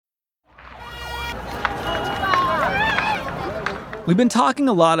We've been talking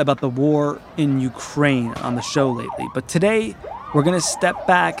a lot about the war in Ukraine on the show lately, but today we're going to step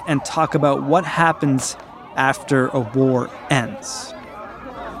back and talk about what happens after a war ends.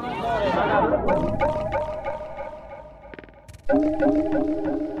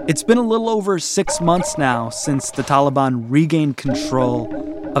 It's been a little over 6 months now since the Taliban regained control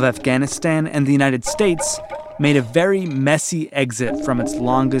of Afghanistan, and the United States made a very messy exit from its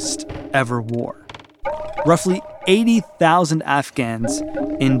longest ever war. Roughly 80,000 Afghans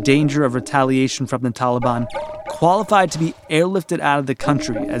in danger of retaliation from the Taliban qualified to be airlifted out of the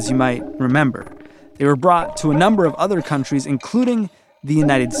country, as you might remember. They were brought to a number of other countries, including the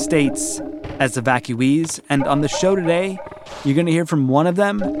United States, as evacuees. And on the show today, you're going to hear from one of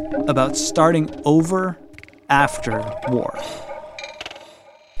them about starting over after war.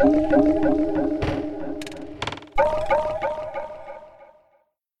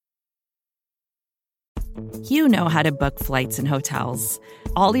 You know how to book flights and hotels.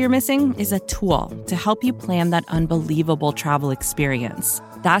 All you're missing is a tool to help you plan that unbelievable travel experience.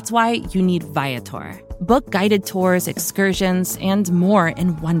 That's why you need Viator. Book guided tours, excursions, and more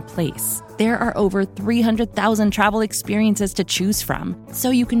in one place. There are over 300,000 travel experiences to choose from, so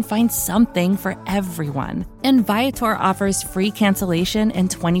you can find something for everyone. And Viator offers free cancellation and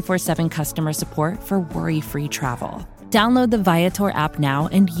 24/7 customer support for worry-free travel. Download the Viator app now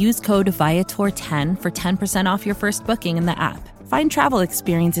and use code Viator10 for 10% off your first booking in the app. Find travel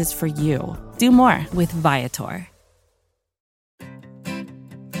experiences for you. Do more with Viator.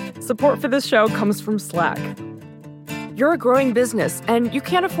 Support for this show comes from Slack. You're a growing business and you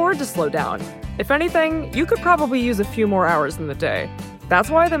can't afford to slow down. If anything, you could probably use a few more hours in the day. That's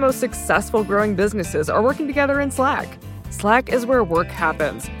why the most successful growing businesses are working together in Slack. Slack is where work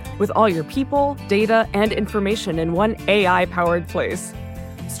happens, with all your people, data, and information in one AI-powered place.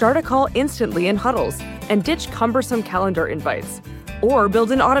 Start a call instantly in huddles and ditch cumbersome calendar invites. Or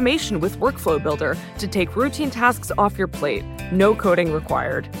build an automation with Workflow Builder to take routine tasks off your plate. No coding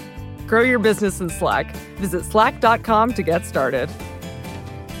required. Grow your business in Slack. Visit slack.com to get started.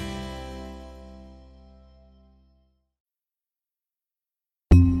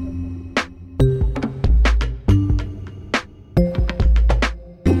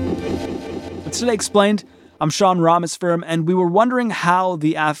 Today Explained, I'm Sean Rameswaram, and we were wondering how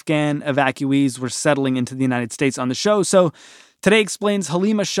the Afghan evacuees were settling into the United States on the show. So Today Explained's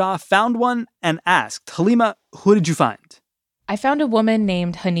Haleema Shah found one and asked, Haleema, who did you find? I found a woman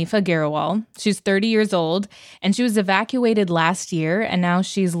named Hanifa Girawal. She's 30 years old, and she was evacuated last year, and now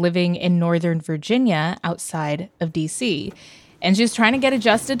she's living in Northern Virginia outside of D.C., and she's trying to get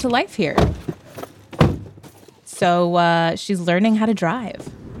adjusted to life here. So she's learning how to drive.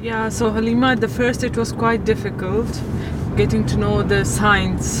 Yeah, so Haleema, at the first it was quite difficult getting to know the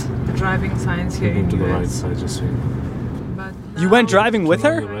signs, the driving signs here in the US. To the right side, just so you know. You went driving with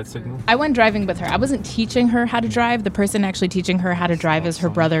her? I went driving with her. I wasn't teaching her how to drive. The person actually teaching her how to drive is her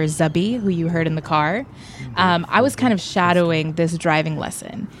brother, Zabi, who you heard in the car. I was kind of shadowing this driving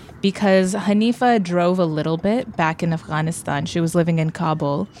lesson because Hanifa drove a little bit back in Afghanistan. She was living in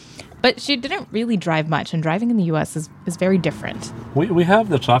Kabul. But she didn't really drive much, and driving in the U.S. is very different. We have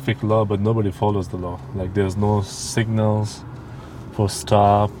the traffic law, but nobody follows the law. Like, there's no signals for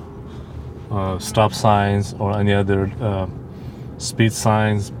stop signs, or any other speed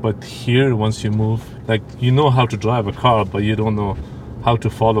signs. But here, once you move, like, you know how to drive a car, but you don't know how to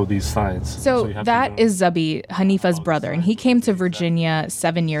follow these signs. So that is Zabi, Hanifa's brother, and he came to Virginia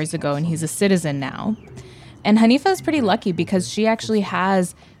 7 years ago, and he's a citizen now. And Hanifa is pretty lucky because she actually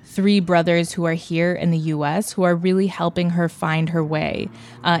has 3 brothers who are here in the U.S. who are really helping her find her way,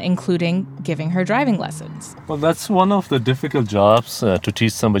 including giving her driving lessons. Well, that's one of the difficult jobs, to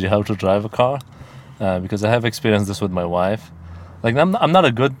teach somebody how to drive a car, because I have experienced this with my wife. Like, I'm not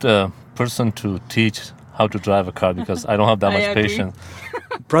a good person to teach how to drive a car because I don't have that much patience.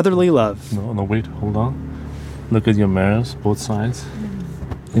 Brotherly love. No, wait, hold on. Look at your mirrors, both sides.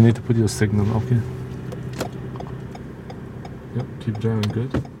 You need to put your signal, okay? Yep, keep driving,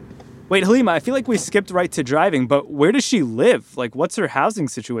 good. Wait, Haleema, I feel like we skipped right to driving, but where does she live? Like, what's her housing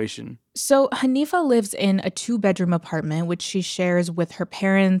situation? So Hanifa lives in a 2-bedroom apartment, which she shares with her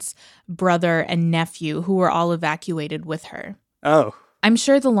parents, brother, and nephew, who were all evacuated with her. Oh. I'm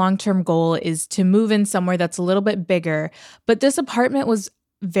sure the long-term goal is to move in somewhere that's a little bit bigger, but this apartment was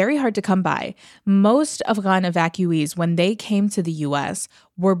very hard to come by. Most Afghan evacuees, when they came to the U.S.,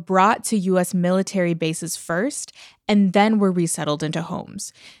 were brought to U.S. military bases first and then were resettled into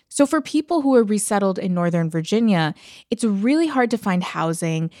homes. So for people who are resettled in Northern Virginia, it's really hard to find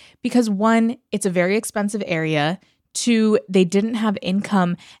housing because 1, it's a very expensive area, 2, they didn't have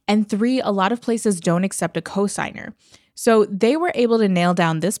income, and 3, a lot of places don't accept a cosigner. So they were able to nail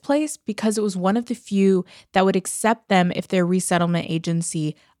down this place because it was one of the few that would accept them if their resettlement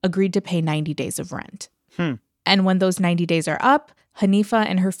agency agreed to pay 90 days of rent. And when those 90 days are up, Hanifa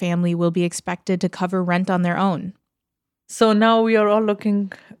and her family will be expected to cover rent on their own. So now we are all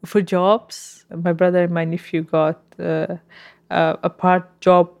looking for jobs. My brother and my nephew got a part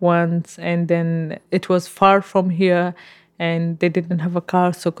job once, and then it was far from here, and they didn't have a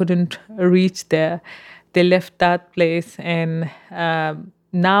car, so couldn't reach there. They left that place, and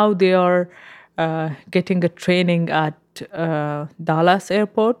now they are getting a training at Dallas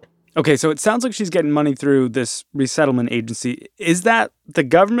airport. Okay, so it sounds like she's getting money through this resettlement agency. Is that the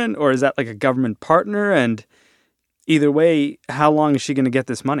government, or is that like a government partner? And either way, how long is she going to get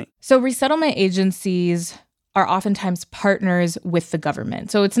this money? So resettlement agencies are oftentimes partners with the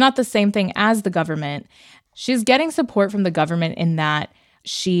government. So it's not the same thing as the government. She's getting support from the government in that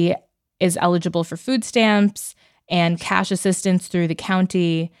she is eligible for food stamps and cash assistance through the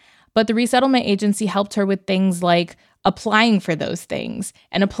county. But the resettlement agency helped her with things like applying for those things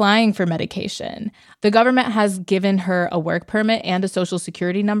and applying for medication. The government has given her a work permit and a social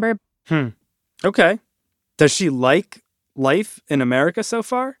security number. Okay. Does she like life in America so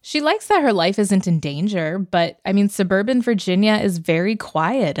far? She likes that her life isn't in danger, but I mean, suburban Virginia is very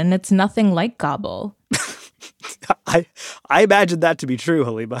quiet and it's nothing like Kabul. I imagine that to be true,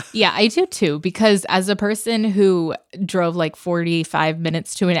 Haleema. Yeah, I do too, because as a person who drove like 45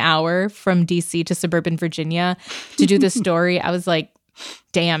 minutes to an hour from DC to suburban Virginia to do this story, I was like,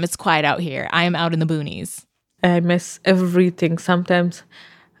 damn, it's quiet out here. I am out in the boonies. I miss everything. Sometimes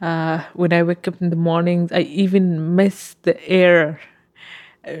when I wake up in the mornings, I even miss the air.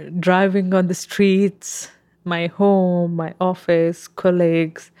 Driving on the streets, my home, my office,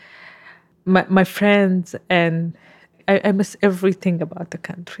 colleagues, my friends, and I miss everything about the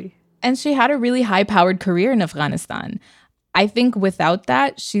country. And she had a really high-powered career in Afghanistan. I think without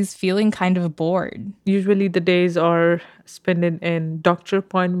that, she's feeling kind of bored. Usually the days are spent in doctor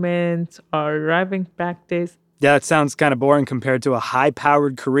appointments or driving practice. Yeah, that sounds kind of boring compared to a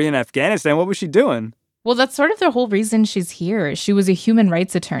high-powered career in Afghanistan. What was she doing? Well, that's sort of the whole reason she's here. She was a human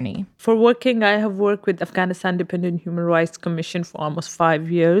rights attorney. For working, I have worked with Afghanistan Independent Human Rights Commission for almost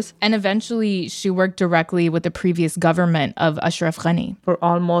 5 years. And eventually, she worked directly with the previous government of Ashraf Ghani. For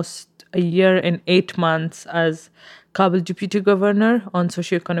almost a year and 8 months as Kabul Deputy Governor on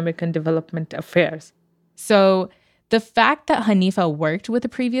Socioeconomic and Development Affairs. So the fact that Hanifa worked with the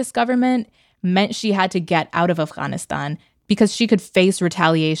previous government meant she had to get out of Afghanistan because she could face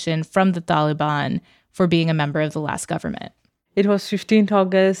retaliation from the Taliban for being a member of the last government. It was 15th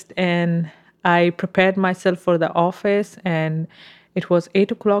August, and I prepared myself for the office, and it was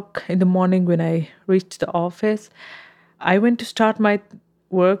 8 o'clock in the morning when I reached the office. I went to start my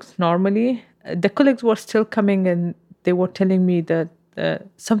work normally. The colleagues were still coming, and they were telling me that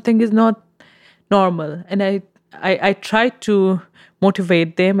something is not normal. And I tried to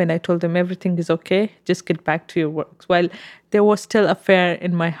motivate them, and I told them everything is okay, just get back to your work. While there was still a fear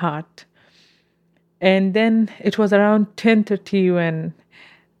in my heart. And then it was around 10:30 when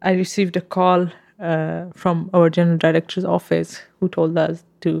I received a call from our general director's office, who told us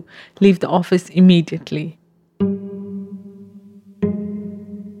to leave the office immediately.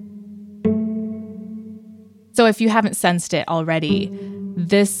 So if you haven't sensed it already,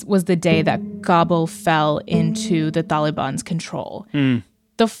 this was the day that Kabul fell into the Taliban's control.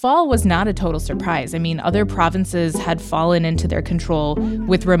 The fall was not a total surprise. I mean, other provinces had fallen into their control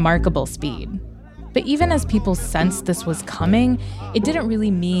with remarkable speed. But even as people sensed this was coming, it didn't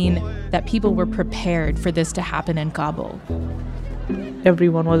really mean that people were prepared for this to happen in Kabul.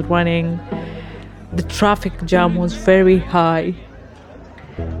 Everyone was running. The traffic jam was very high.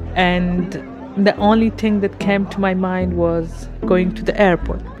 And the only thing that came to my mind was going to the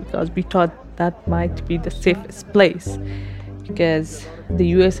airport, because we thought that might be the safest place, because the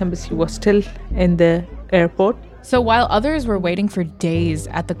U.S. Embassy was still in the airport. So while others were waiting for days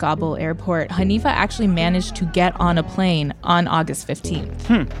at the Kabul airport, Hanifa actually managed to get on a plane on August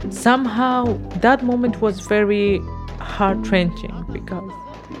 15th. Somehow, that moment was very heart-wrenching, because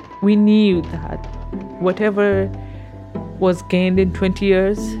we knew that whatever was gained in 20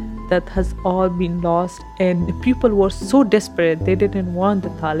 years, that has all been lost. And people were so desperate, they didn't want the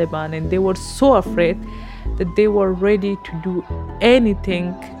Taliban, and they were so afraid that they were ready to do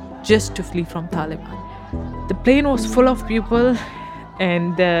anything just to flee from Taliban. The plane was full of people,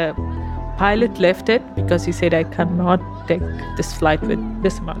 and the pilot left it because he said, I cannot take this flight with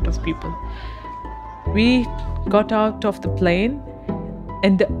this amount of people. We got out of the plane,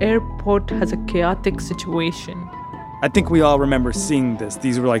 and the airport has a chaotic situation. I think we all remember seeing this.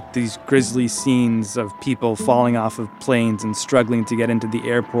 These were like these grisly scenes of people falling off of planes and struggling to get into the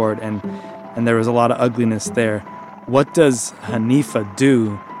airport, and there was a lot of ugliness there. What does Hanifa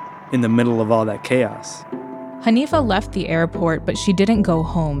do in the middle of all that chaos? Hanifa left the airport, but she didn't go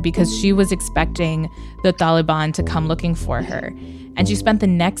home because she was expecting the Taliban to come looking for her. And she spent the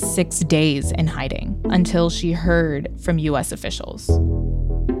next 6 days in hiding until she heard from U.S. officials.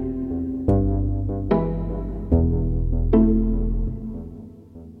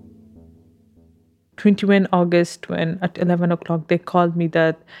 21 August, when at 11 o'clock they called me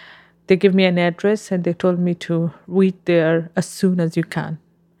that they gave me an address and they told me to reach there as soon as you can.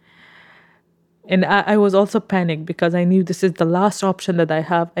 And I was also panicked because I knew this is the last option that I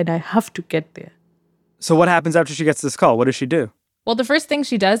have and I have to get there. So what happens after she gets this call? What does she do? Well, the first thing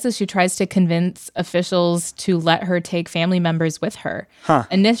she does is she tries to convince officials to let her take family members with her.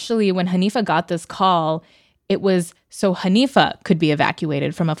 Initially, when Hanifa got this call, it was so Hanifa could be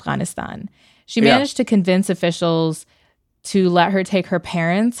evacuated from Afghanistan. She managed to convince officials to let her take her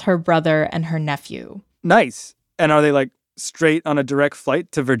parents, her brother, and her nephew. Nice. And are they like straight on a direct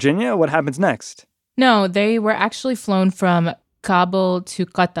flight to Virginia? What happens next? No, they were actually flown from Kabul to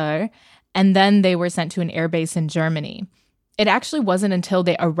Qatar, and then they were sent to an airbase in Germany. It actually wasn't until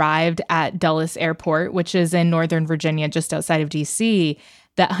they arrived at Dulles Airport, which is in Northern Virginia, just outside of D.C.,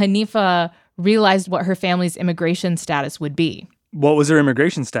 that Hanifa realized what her family's immigration status would be. What was her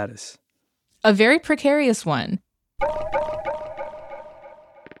immigration status? A very precarious one.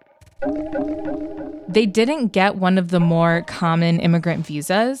 They didn't get one of the more common immigrant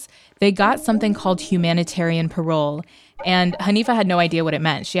visas. They got something called humanitarian parole, and Hanifa had no idea what it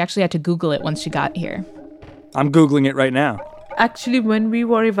meant. She actually had to Google it once she got here. I'm Googling it right now. Actually, when we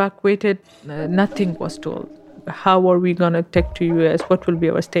were evacuated, nothing was told. How are we going to take to U.S.? What will be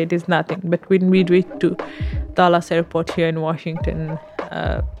our status? Nothing. But when we reached to Dallas Airport here in Washington,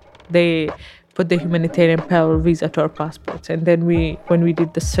 they put the humanitarian parole visa to our passports. And then when we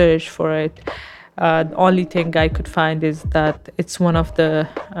did the search for it, the only thing I could find is that it's one of the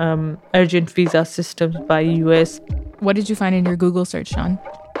urgent visa systems by U.S. What did you find in your Google search, Sean?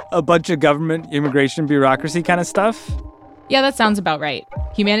 A bunch of government immigration bureaucracy kind of stuff? Yeah, that sounds about right.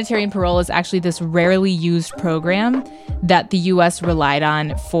 Humanitarian parole is actually this rarely used program that the U.S. relied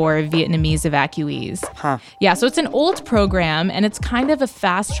on for Vietnamese evacuees. Yeah, so it's an old program, and it's kind of a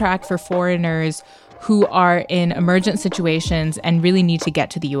fast track for foreigners who are in emergent situations and really need to get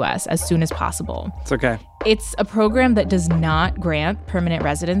to the U.S. as soon as possible. It's okay. It's a program that does not grant permanent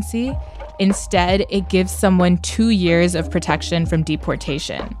residency. Instead, it gives someone 2 years of protection from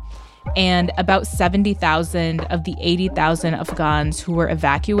deportation. And about 70,000 of the 80,000 Afghans who were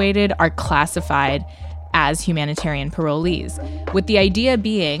evacuated are classified as humanitarian parolees, with the idea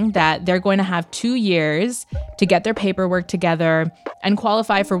being that they're going to have 2 years to get their paperwork together and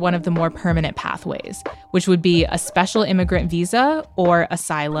qualify for one of the more permanent pathways, which would be a special immigrant visa or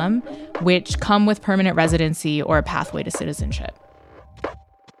asylum, which come with permanent residency or a pathway to citizenship.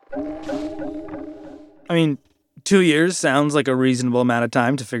 I mean, 2 years sounds like a reasonable amount of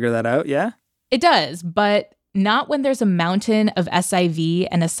time to figure that out, yeah? It does, but not when there's a mountain of SIV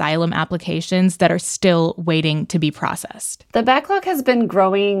and asylum applications that are still waiting to be processed. The backlog has been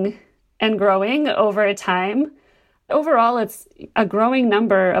growing and growing over time. Overall, it's a growing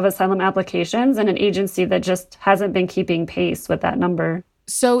number of asylum applications and an agency that just hasn't been keeping pace with that number.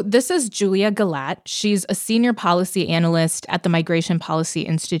 So this is Julia Galat. She's a senior policy analyst at the Migration Policy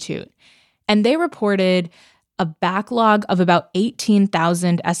Institute. And they reported a backlog of about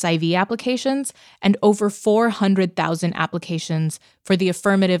 18,000 SIV applications and over 400,000 applications for the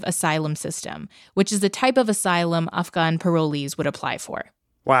affirmative asylum system, which is the type of asylum Afghan parolees would apply for.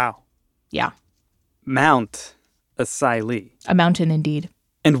 Wow. Yeah. Mount asylee. A mountain indeed.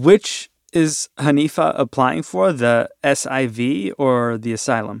 And which is Hanifa applying for, the SIV or the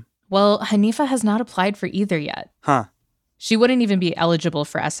asylum? Well, Hanifa has not applied for either yet. She wouldn't even be eligible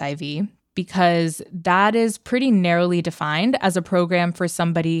for SIV, because that is pretty narrowly defined as a program for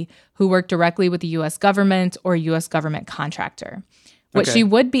somebody who worked directly with the U.S. government or U.S. government contractor. What she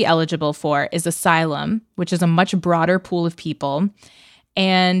would be eligible for is asylum, which is a much broader pool of people.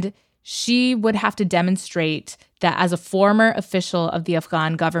 And she would have to demonstrate that as a former official of the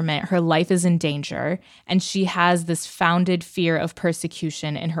Afghan government, her life is in danger, and she has this founded fear of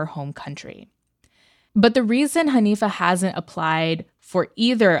persecution in her home country. But the reason Hanifa hasn't applied for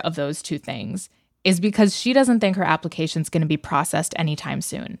either of those two things is because she doesn't think her application is going to be processed anytime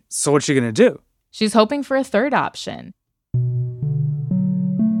soon. So what's she going to do? She's hoping for a third option.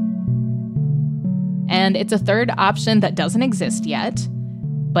 And it's a third option that doesn't exist yet,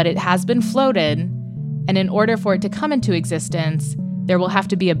 but it has been floated, And in order for it to come into existence, there will have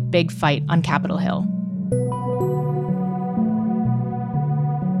to be a big fight on Capitol Hill.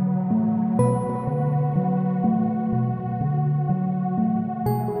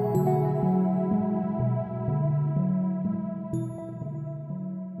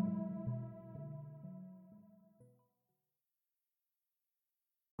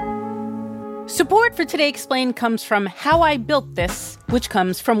 Support for Today Explained comes from How I Built This, which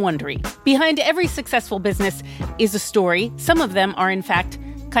comes from Wondery. Behind every successful business is a story. Some of them are, in fact,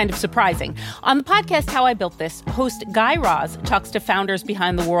 kind of surprising. On the podcast How I Built This, host Guy Raz talks to founders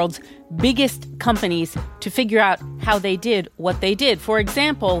behind the world's biggest companies to figure out how they did what they did. For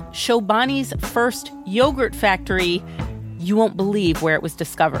example, Chobani's first yogurt factory, you won't believe where it was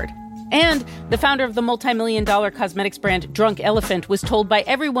discovered. And the founder of the multi-million-dollar cosmetics brand Drunk Elephant was told by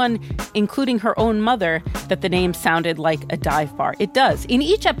everyone, including her own mother, that the name sounded like a dive bar. It does. In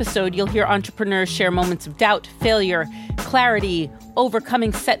each episode, you'll hear entrepreneurs share moments of doubt, failure, clarity,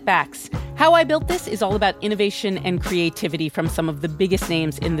 overcoming setbacks. How I Built This is all about innovation and creativity from some of the biggest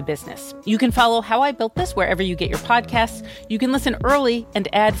names in the business. You can follow How I Built This wherever you get your podcasts. You can listen early and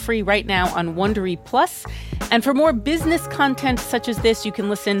ad-free right now on Wondery Plus. And for more business content such as this, you can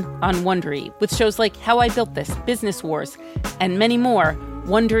listen on Wondery with shows like How I Built This, Business Wars, and many more.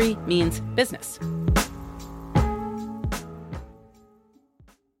 Wondery means business.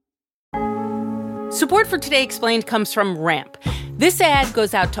 Support for Today Explained comes from Ramp. This ad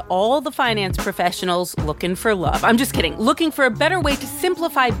goes out to all the finance professionals looking for love. I'm just kidding. Looking for a better way to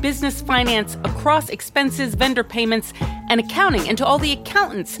simplify business finance across expenses, vendor payments, and accounting. And to all the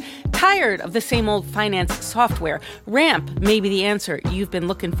accountants tired of the same old finance software, Ramp may be the answer you've been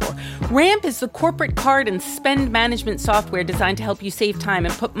looking for. Ramp is the corporate card and spend management software designed to help you save time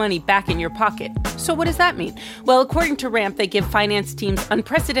and put money back in your pocket. So what does that mean? Well, according to Ramp, they give finance teams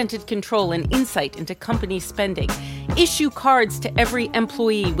unprecedented control and insight into company spending, issue cards to every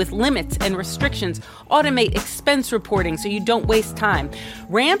employee with limits and restrictions, automate expense reporting so you don't waste time.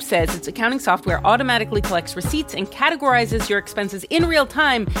 Ramp says its accounting software automatically collects receipts and categorizes your expenses in real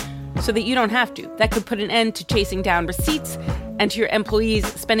time so that you don't have to. That could put an end to chasing down receipts and to your employees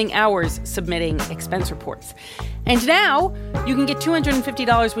spending hours submitting expense reports. And now you can get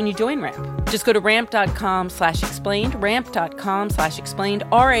 $250 when you join Ramp. Just go to ramp.com/explained, ramp.com/explained,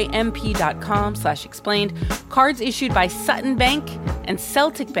 ramp.com/explained. Cards issued by Sutton Bank and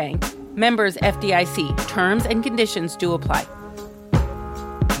Celtic Bank, members FDIC. Terms and conditions do apply.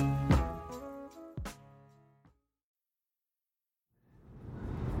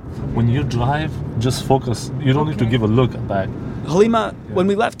 When you drive, just focus. You don't need to give a look back. Haleema, when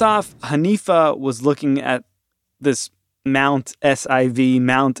we left off, Hanifa was looking at this Mount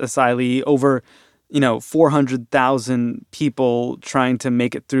Asylee, over, 400,000 people trying to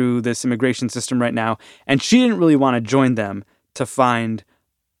make it through this immigration system right now. And she didn't really want to join them to find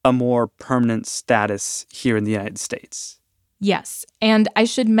a more permanent status here in the United States. Yes, and I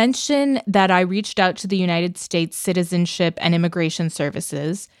should mention that I reached out to the United States Citizenship and Immigration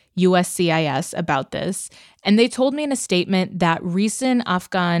Services, USCIS, about this, and they told me in a statement that recent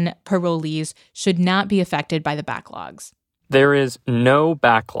Afghan parolees should not be affected by the backlogs. There is no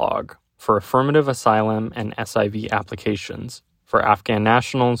backlog for affirmative asylum and SIV applications for Afghan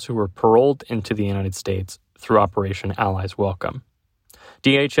nationals who were paroled into the United States through Operation Allies Welcome.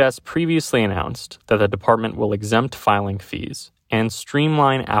 DHS previously announced that the department will exempt filing fees and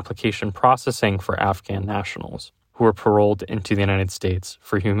streamline application processing for Afghan nationals who were paroled into the United States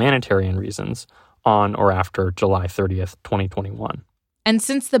for humanitarian reasons on or after July 30th, 2021. And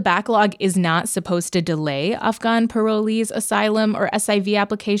since the backlog is not supposed to delay Afghan parolees' asylum or SIV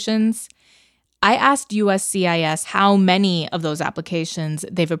applications, I asked USCIS how many of those applications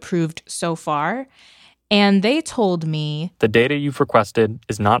they've approved so far, and they told me, the data you've requested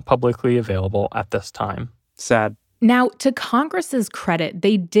is not publicly available at this time. Sad. Now, to Congress's credit,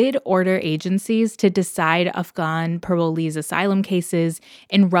 they did order agencies to decide Afghan parolees' asylum cases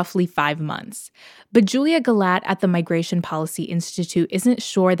in roughly 5 months. But Julia Galat at the Migration Policy Institute isn't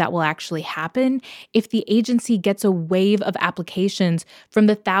sure that will actually happen if the agency gets a wave of applications from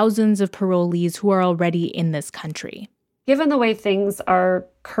the thousands of parolees who are already in this country. Given the way things are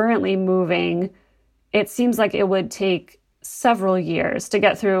currently moving, it seems like it would take several years to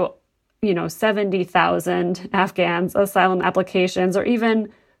get through 70,000 Afghans asylum applications, or even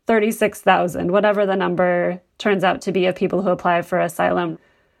 36,000, whatever the number turns out to be of people who apply for asylum.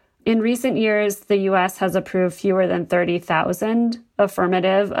 In recent years, the U.S. has approved fewer than 30,000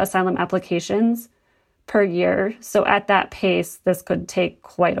 affirmative asylum applications per year. So at that pace, this could take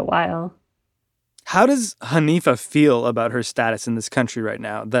quite a while. How does Hanifa feel about her status in this country right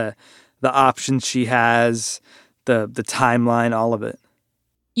now? The the options she has, the timeline, all of it?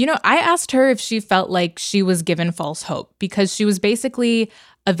 You know, I asked her if she felt like she was given false hope because she was basically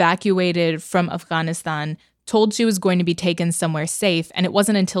evacuated from Afghanistan, told she was going to be taken somewhere safe, and it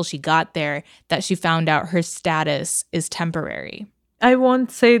wasn't until she got there that she found out her status is temporary. I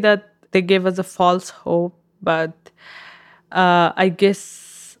won't say that they gave us a false hope, but I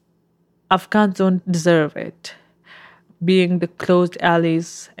guess Afghans don't deserve it. Being the close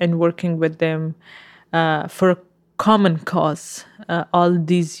allies and working with them for a common cause all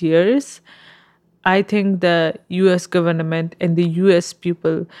these years, I think the U.S. government and the U.S.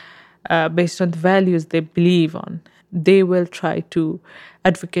 people, based on the values they believe on, they will try to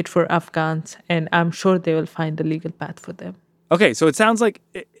advocate for Afghans, and I'm sure they will find a legal path for them. Okay, so it sounds like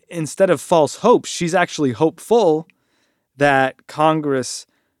instead of false hope, she's actually hopeful that Congress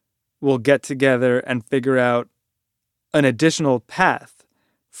will get together and figure out an additional path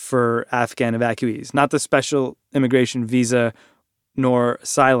for Afghan evacuees, not the special immigration visa nor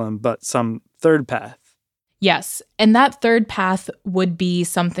asylum, but some third path. Yes, and that third path would be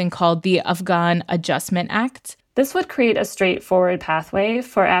something called the Afghan Adjustment Act. This would create a straightforward pathway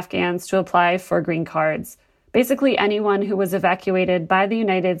for Afghans to apply for green cards. Basically, anyone who was evacuated by the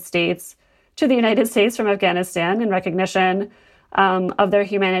United States to the United States from Afghanistan in recognition of their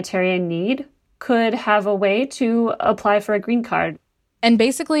humanitarian need could have a way to apply for a green card. And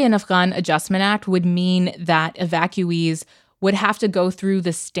basically, an Afghan Adjustment Act would mean that evacuees would have to go through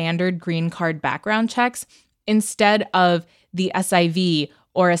the standard green card background checks instead of the SIV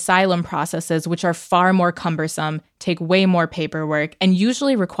or asylum processes, which are far more cumbersome, take way more paperwork, and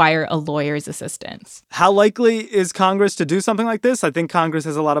usually require a lawyer's assistance. How likely is Congress to do something like this? I think Congress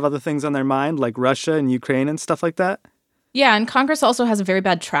has a lot of other things on their mind, like Russia and Ukraine and stuff like that. Yeah, and Congress also has a very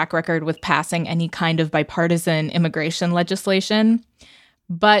bad track record with passing any kind of bipartisan immigration legislation.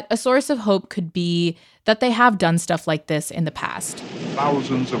 But a source of hope could be that they have done stuff like this in the past.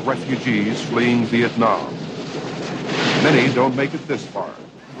 Thousands of refugees fleeing Vietnam. Many don't make it this far.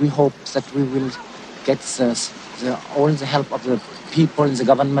 We hope that we will get all the help of the people in the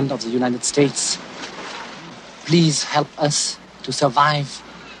government of the United States. Please help us to survive.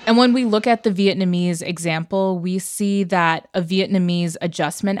 And when we look at the Vietnamese example, we see that a Vietnamese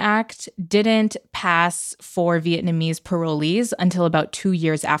Adjustment Act didn't pass for Vietnamese parolees until about 2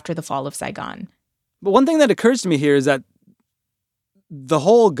 years after the fall of Saigon. But one thing that occurs to me here is that the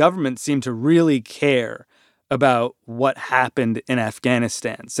whole government seemed to really care about what happened in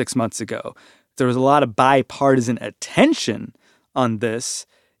Afghanistan 6 months ago. There was a lot of bipartisan attention on this.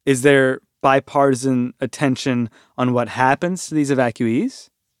 Is there bipartisan attention on what happens to these evacuees?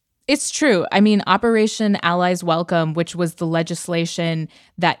 It's true. I mean, Operation Allies Welcome, which was the legislation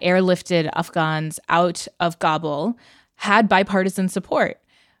that airlifted Afghans out of Kabul, had bipartisan support.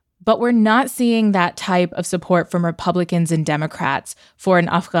 But we're not seeing that type of support from Republicans and Democrats for an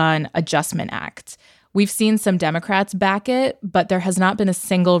Afghan Adjustment Act. We've seen some Democrats back it, but there has not been a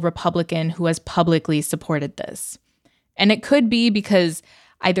single Republican who has publicly supported this. And it could be because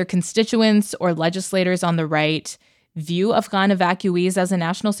either constituents or legislators on the right view Afghan evacuees as a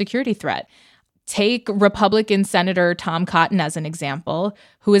national security threat. Take Republican Senator Tom Cotton as an example,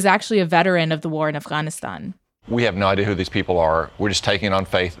 who is actually a veteran of the war in Afghanistan. We have no idea who these people are. We're just taking it on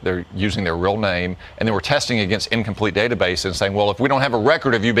faith. They're using their real name. And then we're testing against incomplete database and saying, well, if we don't have a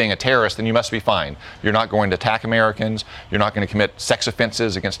record of you being a terrorist, then you must be fine. You're not going to attack Americans. You're not going to commit sex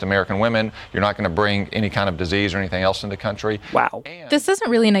offenses against American women. You're not going to bring any kind of disease or anything else into the country. Wow. This isn't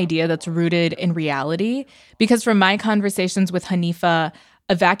really an idea that's rooted in reality, because from my conversations with Hanifa,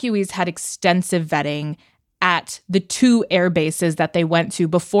 evacuees had extensive vetting at the 2 air bases that they went to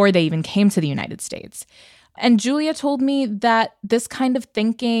before they even came to the United States. And Julia told me that this kind of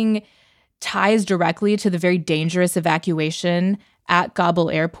thinking ties directly to the very dangerous evacuation at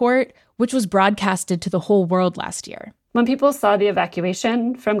Kabul airport, which was broadcasted to the whole world last year. When people saw the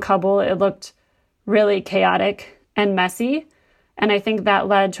evacuation from Kabul, it looked really chaotic and messy. And I think that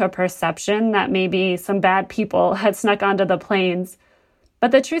led to a perception that maybe some bad people had snuck onto the planes.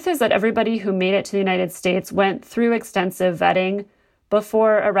 But the truth is that everybody who made it to the United States went through extensive vetting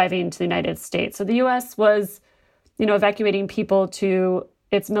before arriving to the United States. So the U.S. was, evacuating people to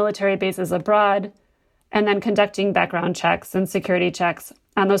its military bases abroad and then conducting background checks and security checks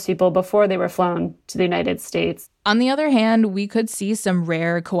on those people before they were flown to the United States. On the other hand, we could see some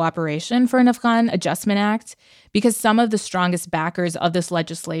rare cooperation for an Afghan Adjustment Act because some of the strongest backers of this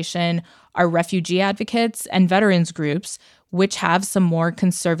legislation are refugee advocates and veterans groups, which have some more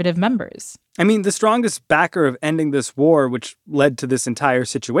conservative members. I mean, the strongest backer of ending this war, which led to this entire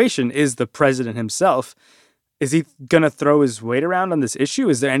situation, is the president himself. Is he going to throw his weight around on this issue?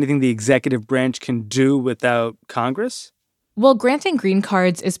 Is there anything the executive branch can do without Congress? Well, granting green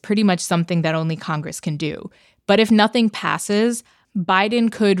cards is pretty much something that only Congress can do. But if nothing passes,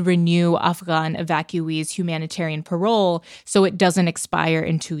 Biden could renew Afghan evacuees' humanitarian parole so it doesn't expire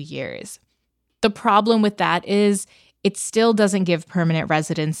in 2 years. The problem with that is it still doesn't give permanent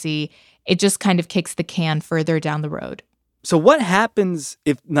residency. It just kind of kicks the can further down the road. So what happens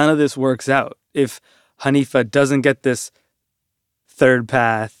if none of this works out? If Hanifa doesn't get this third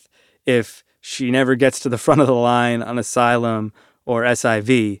path, if she never gets to the front of the line on asylum or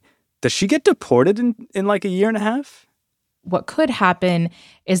SIV, does she get deported in like a year and a half? What could happen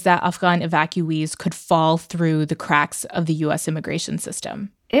is that Afghan evacuees could fall through the cracks of the U.S. immigration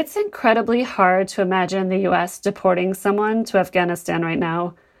system. It's incredibly hard to imagine the U.S. deporting someone to Afghanistan right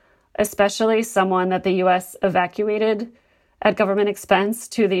now, especially someone that the U.S. evacuated at government expense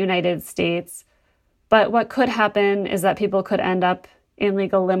to the United States. But what could happen is that people could end up in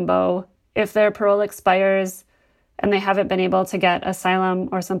legal limbo. If their parole expires and they haven't been able to get asylum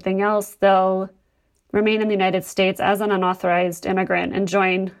or something else, they'll remain in the United States as an unauthorized immigrant and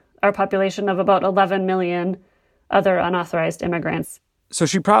join our population of about 11 million other unauthorized immigrants. So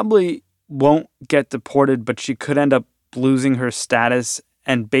she probably won't get deported, but she could end up losing her status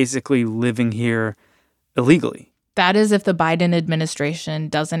and basically living here illegally. That is if the Biden administration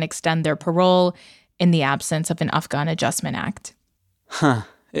doesn't extend their parole in the absence of an Afghan Adjustment Act. Huh.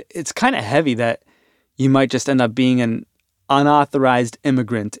 It's kind of heavy that you might just end up being an unauthorized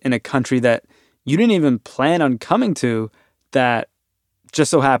immigrant in a country that you didn't even plan on coming to, that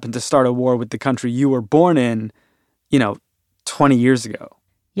just so happened to start a war with the country you were born in, 20 years ago.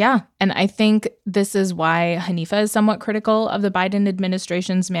 Yeah, and I think this is why Hanifa is somewhat critical of the Biden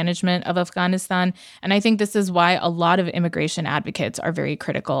administration's management of Afghanistan. And I think this is why a lot of immigration advocates are very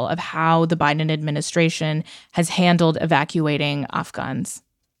critical of how the Biden administration has handled evacuating Afghans.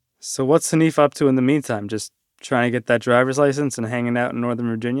 So what's Hanifa up to in the meantime? Just trying to get that driver's license and hanging out in Northern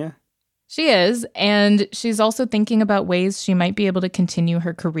Virginia? She is, and she's also thinking about ways she might be able to continue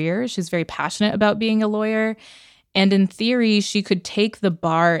her career. She's very passionate about being a lawyer. And in theory, she could take the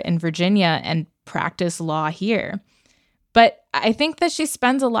bar in Virginia and practice law here. But I think that she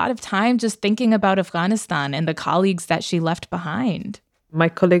spends a lot of time just thinking about Afghanistan and the colleagues that she left behind. My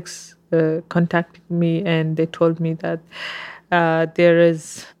colleagues contacted me and they told me that there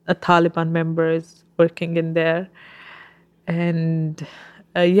is a Taliban member working in there. And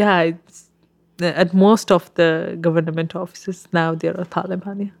it's, at most of the government offices now, there are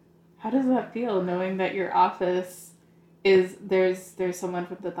Taliban. Yeah. How does that feel, knowing that your office there's someone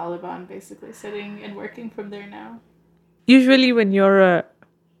from the Taliban basically sitting and working from there now? Usually when you're a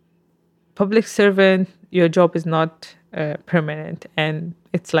public servant, your job is not permanent. And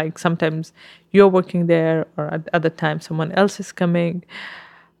it's like sometimes you're working there or at other times someone else is coming.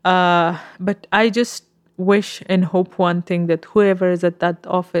 But I just wish and hope one thing, that whoever is at that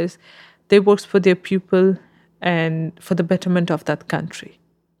office, they work for their people and for the betterment of that country.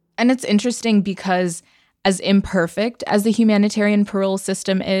 And it's interesting because as imperfect as the humanitarian parole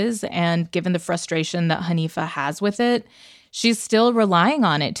system is, and given the frustration that Hanifa has with it, she's still relying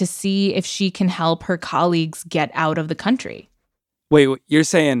on it to see if she can help her colleagues get out of the country. Wait, you're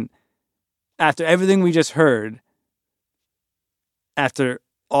saying after everything we just heard, after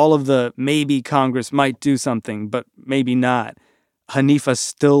all of the maybe Congress might do something, but maybe not, Hanifa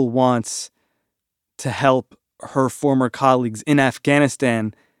still wants to help her former colleagues in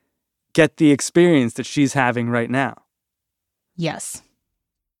Afghanistan get the experience that she's having right now? Yes.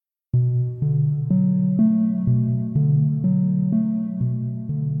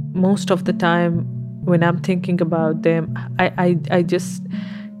 Most of the time when I'm thinking about them, I just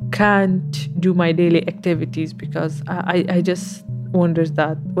can't do my daily activities because I just wonder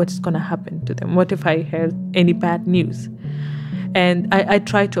that what's going to happen to them. What if I hear any bad news? And I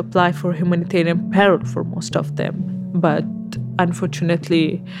try to apply for humanitarian parole for most of them. But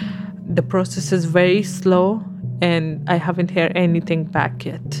unfortunately, the process is very slow and I haven't heard anything back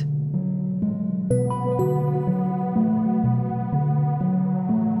yet.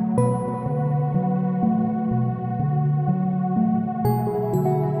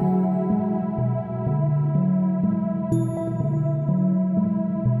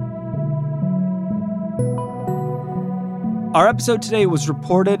 Our episode today was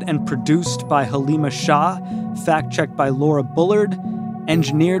reported and produced by Haleema Shah, fact-checked by Laura Bullard,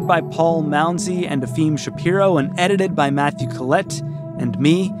 engineered by Paul Mounsey and Efim Shapiro, and edited by Matthew Collette and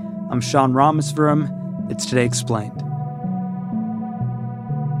me. I'm Rameswaram. It's Today Explained.